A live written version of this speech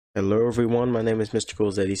Hello everyone, my name is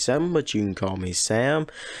MrCools87, but you can call me Sam,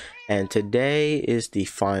 and today is the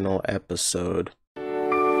final episode.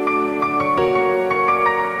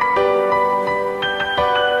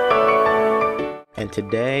 And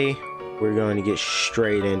today, we're going to get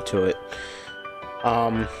straight into it.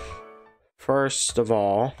 First of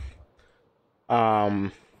all,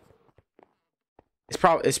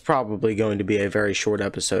 it's probably going to be a very short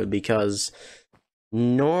episode because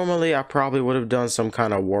normally I probably would have done some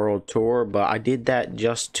kind of world tour, but I did that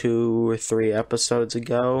just 2 or 3 episodes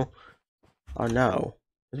ago. Oh no,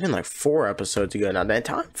 it's been like 4 episodes ago now. That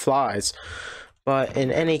time flies. But in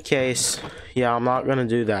any case, yeah, I'm not gonna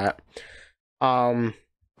do that. I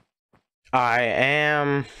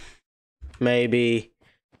am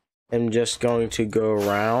just going to go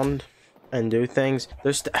around and do things.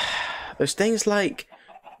 There's things like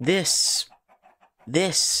this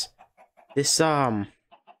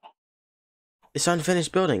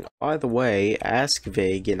unfinished building. By the way,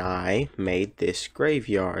 Askvig and I made this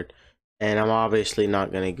graveyard, and I'm obviously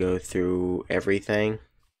not going to go through everything.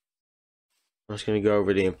 I'm just going to go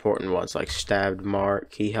over the important ones, like Stabbed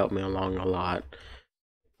Mark. He helped me along a lot.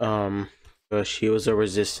 Because he was a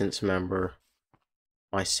resistance member.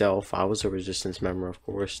 Myself, I was a resistance member, of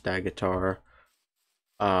course. Dagatar.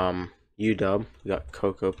 UW. We got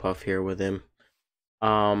Cocoa Puff here with him.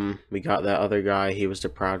 We got that other guy. He was the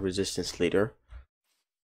proud resistance leader.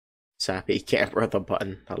 Sappy Camper the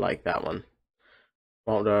Button. I like that one.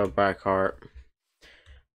 Waldo Blackheart.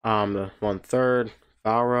 The 1/3.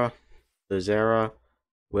 Valra. Lizera.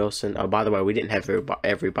 Wilson. Oh, by the way, we didn't have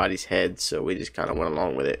everybody's heads, so we just kind of went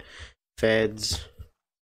along with it. Feds.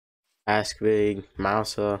 Askvig.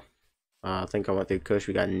 Mousa. I think I went through Kush.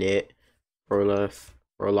 We got Knit. Roloff.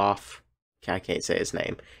 I can't say his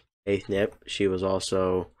name. Eighth Nip. She was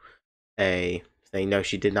also a thing. No,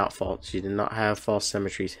 she did not fall. She did not have False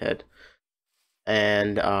Symmetry's head.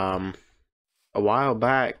 And a while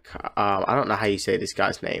back, I don't know how you say this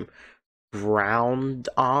guy's name. That's what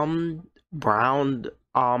I'm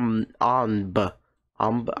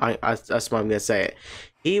gonna say it.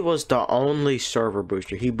 He was the only server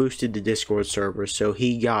booster. He boosted the Discord server, so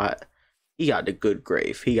he got the good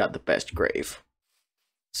grave. He got the best grave.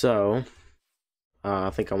 So I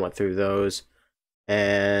think I went through those,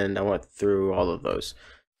 and I went through all of those.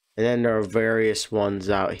 And then there are various ones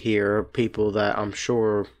out here, people that I'm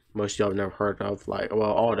sure most of y'all have never heard of, like,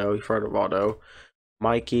 well, Aldo, you've heard of Aldo,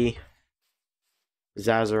 Mikey,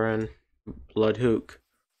 Zazarin, Bloodhook,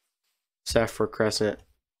 Sephra Crescent,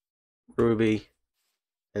 Ruby,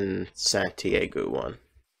 and Santiago one.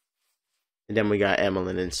 And then we got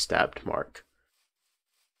Emmeline and Stabbed Mark.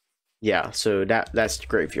 Yeah, so that's the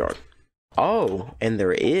graveyard. Oh, and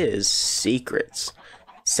there is secrets.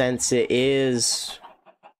 Since it is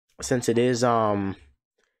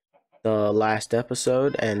the last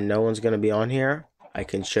episode and no one's gonna be on here, I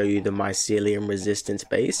can show you the mycelium resistance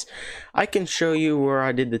base. I can show you where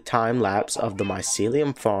I did the time lapse of the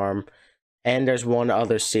mycelium farm, and there's one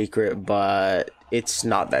other secret, but it's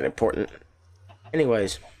not that important.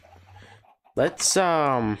 Anyways, let's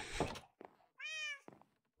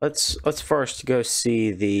first go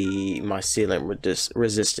see the mycelium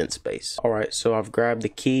resistance base. All right, so I've grabbed the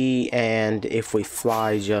key, and if we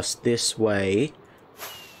fly just this way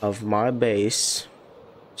of my base,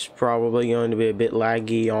 it's probably going to be a bit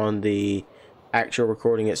laggy on the actual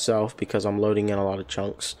recording itself because I'm loading in a lot of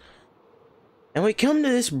chunks. And we come to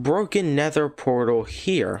this broken nether portal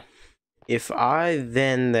here. If I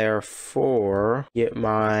then therefore get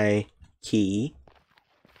my key,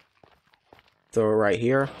 throw it right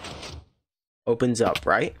here, opens up,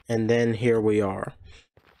 right? And then here we are.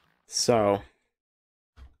 So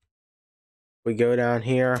we go down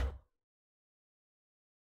here.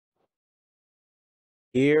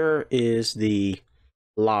 Here is the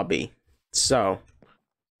lobby. So,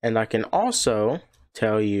 and I can also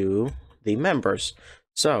tell you the members.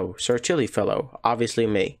 So, Sir Chili Fellow, obviously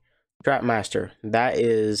me. Trapmaster, that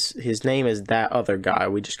is, his name is that other guy.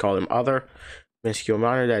 We just call him Other. Minuscule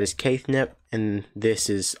Miner, that is Kaithnip, and this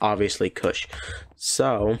is obviously Kush.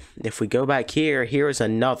 So, if we go back here, here is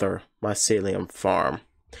another mycelium farm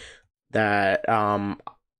that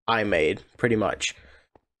I made, pretty much.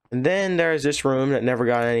 And then there's this room that never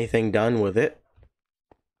got anything done with it.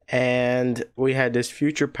 And we had this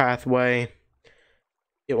future pathway.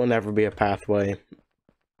 It will never be a pathway.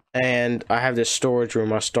 And I have this storage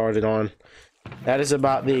room I started on. That is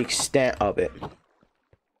about the extent of it.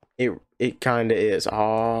 It kind of is.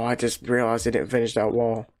 Oh, I just realized I didn't finish that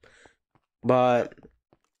wall. But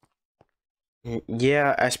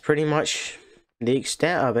yeah, that's pretty much the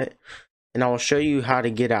extent of it. and I will show you how to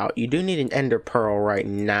get out. You do need an ender pearl right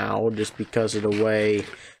now, just because of the way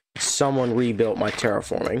someone rebuilt my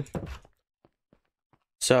terraforming.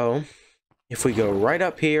 So, if we go right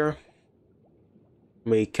up here,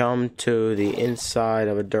 we come to the inside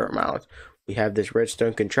of a dirt mound. We have this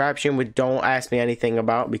redstone contraption, which don't ask me anything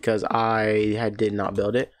about because I did not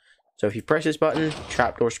build it. So if you press this button,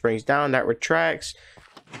 trapdoor springs down, that retracts,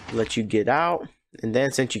 lets you get out. And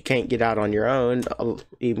then since you can't get out on your own,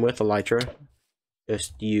 even with Elytra,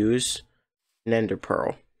 just use an ender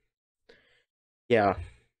pearl. Yeah,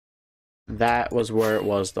 that was where it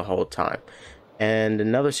was the whole time. And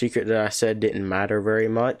another secret that I said didn't matter very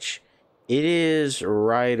much, it is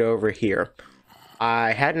right over here.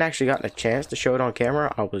 I hadn't actually gotten a chance to show it on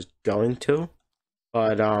camera. I was going to,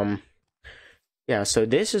 but yeah, so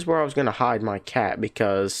this is where I was going to hide my cat,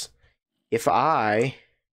 because if well,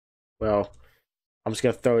 I'm just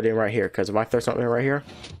going to throw it in right here, because if I throw something in right here,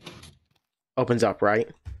 opens up, right?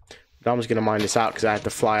 But I'm just going to mine this out because I have to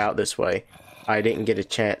fly out this way. I didn't get a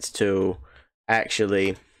chance to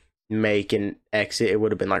actually make an exit. It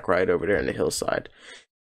would have been like right over there in the hillside.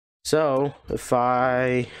 So if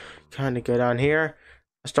I kind of go down here,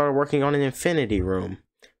 I started working on an infinity room,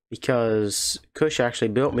 because Kush actually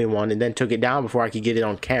built me one and then took it down before I could get it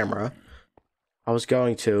on camera. I was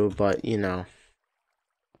going to, but you know,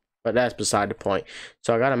 but that's beside the point.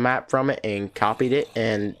 So I got a map from it and copied it,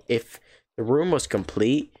 and if the room was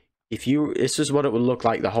complete, this is what it would look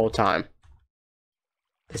like the whole time.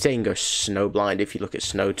 They say you can go snow blind if you look at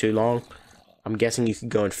snow too long. I'm guessing you could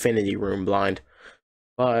go infinity room blind.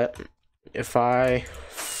 But if I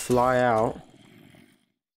fly out,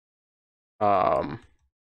 there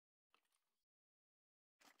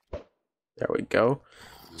we go.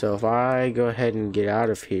 So if I go ahead and get out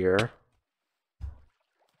of here,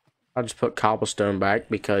 I'll just put cobblestone back,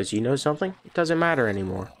 because you know something? It doesn't matter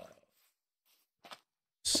anymore.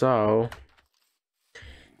 So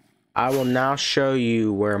I will now show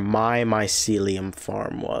you where my mycelium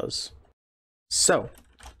farm was. So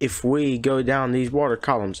if we go down these water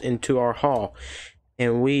columns into our hall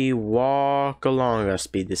and we walk along, I'll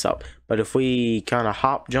speed this up, but if we kind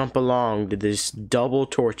of jump along to this double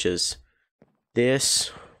torches,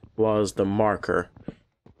 this was the marker.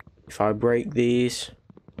 If I break these,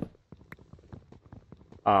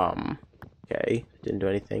 okay, didn't do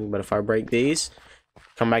anything, but if I break these,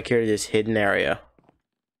 come back here to this hidden area.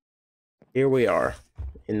 Here we are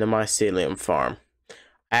in the mycelium farm.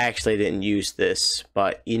 I actually didn't use this,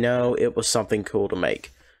 but you know, it was something cool to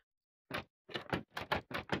make.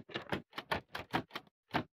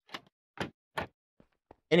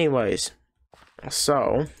 Anyways,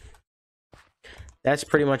 so that's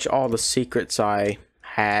pretty much all the secrets I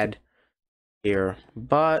had here.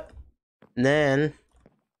 But then,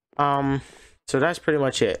 so that's pretty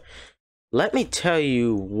much it. Let me tell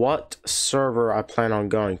you what server I plan on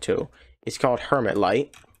going to. It's called Hermit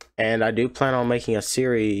Light, and I do plan on making a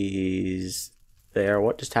series there.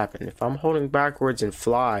 What just happened? If I'm holding backwards and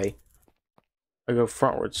fly, I go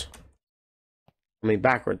frontwards. I mean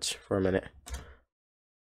backwards for a minute.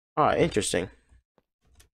 Ah, interesting.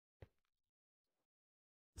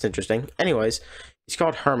 It's interesting. Anyways, it's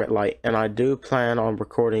called Hermit Light, and I do plan on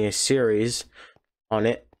recording a series on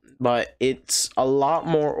it, but it's a lot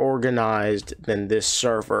more organized than this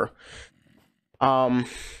server.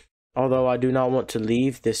 Although I do not want to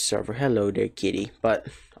leave this server. Hello there, kitty. But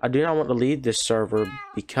I do not want to leave this server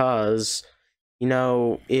because, you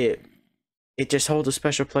know, it just holds a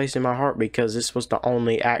special place in my heart, because this was the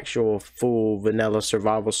only actual full vanilla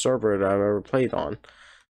survival server that I've ever played on,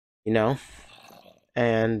 you know?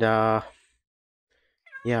 And,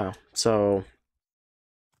 yeah, so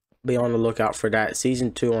be on the lookout for that.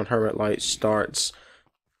 Season 2 on Hermit Light starts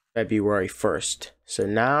February 1st. So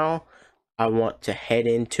now I want to head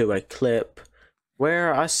into a clip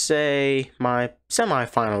where I say my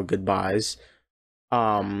semi-final goodbyes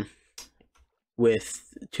to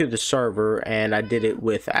the server, and I did it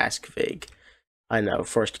with AskVig. I know,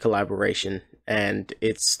 first collaboration, and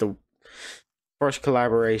it's the first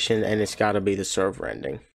collaboration, and it's got to be the server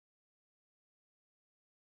ending.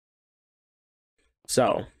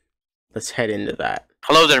 So let's head into that.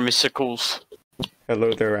 Hello there, Mr. Cools.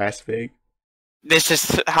 Hello there, AskVig. This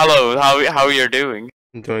is hello. How you're doing?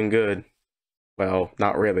 I'm doing good. Well,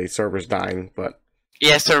 not really. Server's dying, but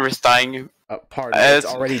yeah, server's dying. Pardon, it's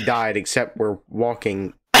already died, except we're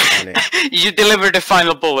walking on it. You delivered the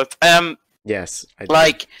final bullet. Yes, I did.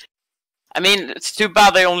 Like, I mean, it's too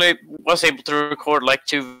bad I only was able to record like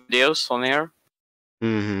 2 videos on here.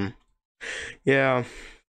 Yeah.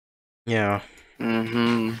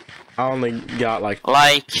 I only got like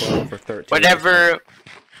 12 or 13. Whatever.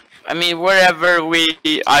 I mean, wherever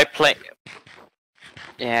I play.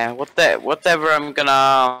 Yeah, whatever I'm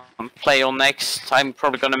gonna play on next, I'm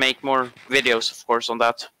probably gonna make more videos, of course, on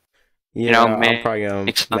that. Yeah, I'm Makes probably gonna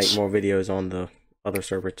make sense. more videos on the other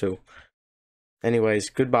server too. Anyways,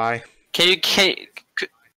 goodbye.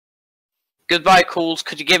 Goodbye, Cools.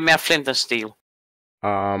 Could you give me a flint and steel?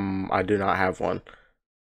 I do not have one.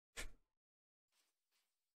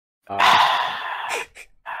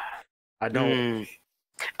 I don't.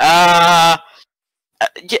 Yeah,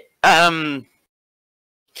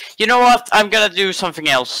 you know what? I'm gonna do something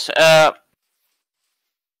else. What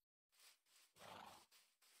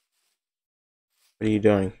are you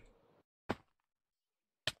doing?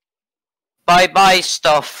 Bye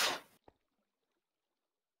stuff.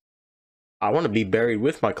 I want to be buried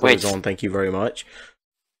with my clothes Wait. on, thank you very much.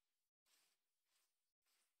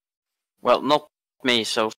 Well, not me,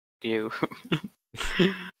 so f you.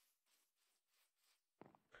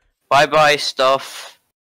 Bye stuff.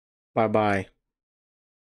 Bye.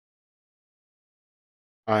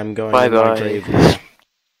 I'm going Bye in my grave now.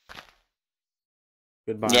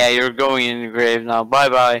 Goodbye. Yeah, you're going in the grave now.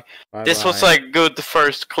 Bye. This was a good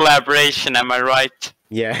first collaboration, am I right?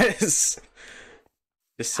 Yes.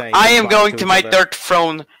 Just saying. I am going to my dirt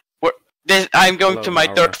throne. I'm going to my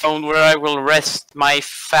dirt throne where I will rest my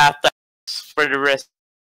fat ass for the rest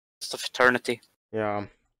of eternity. Yeah.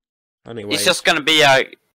 Anyway. It's just gonna be a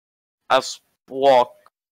walk.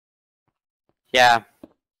 Yeah.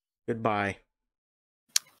 Goodbye.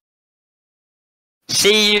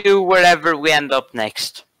 See you wherever we end up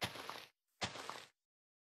next.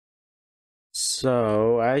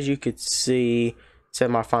 So, as you could see, said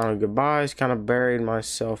my final goodbyes, kind of buried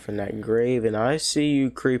myself in that grave, and I see you,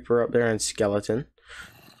 creeper, up there and skeleton.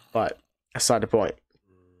 But, aside the point.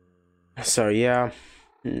 So, yeah.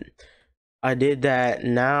 I did that.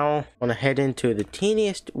 Now, I want to head into the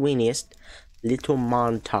teeniest, weeniest little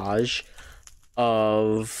montage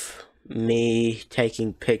of me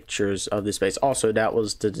taking pictures of this space. Also, that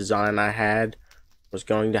was the design I was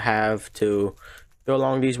going to have to go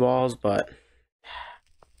along these walls, but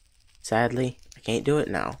sadly, I can't do it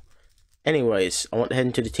now. Anyways, I want to head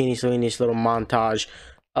into the teeniest, weeniest little montage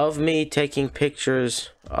of me taking pictures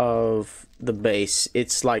of the base.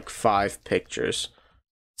 It's like 5 pictures.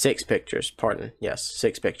 6 pictures, pardon. Yes,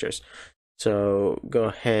 6 pictures. So go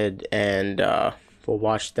ahead and we'll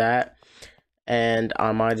watch that. And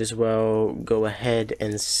I might as well go ahead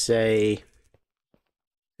and say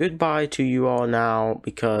goodbye to you all now,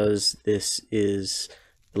 because this is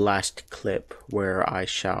the last clip where I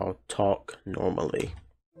shall talk normally.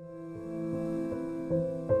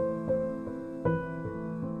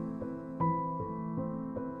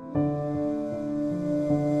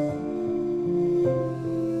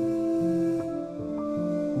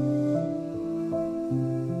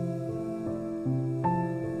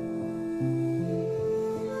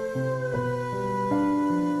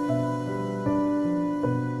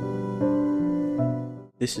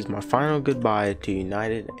 This is my final goodbye to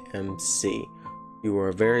Unitedmc. You were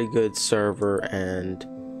a very good server, and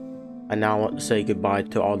I now want to say goodbye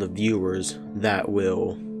to all the viewers that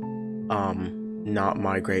will not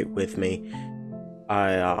migrate with me.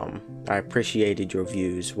 I appreciated your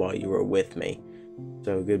views while you were with me.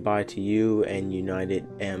 So goodbye to you and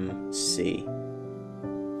Unitedmc.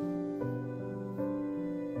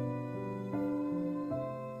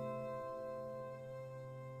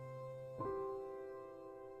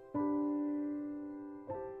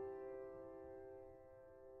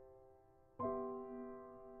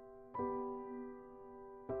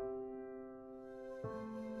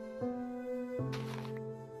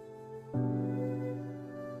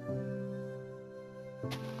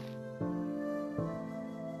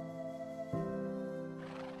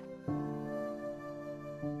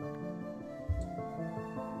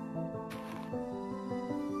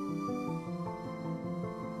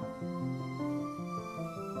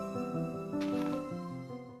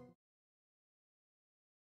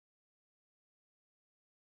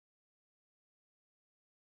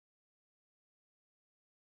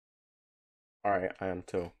 Alright, I am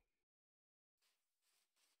too.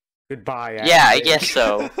 Goodbye, actually. Yeah, I guess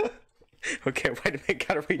so. Okay, wait a minute,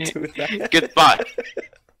 gotta redo that. Goodbye.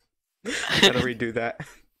 Gotta redo that.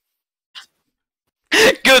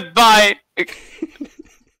 Goodbye.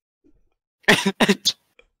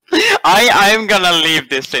 I'm gonna leave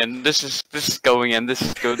this in. This is going in. This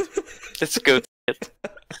is good. It's good.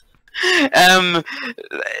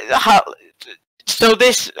 So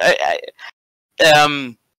this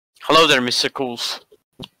hello there, Mr. Cools.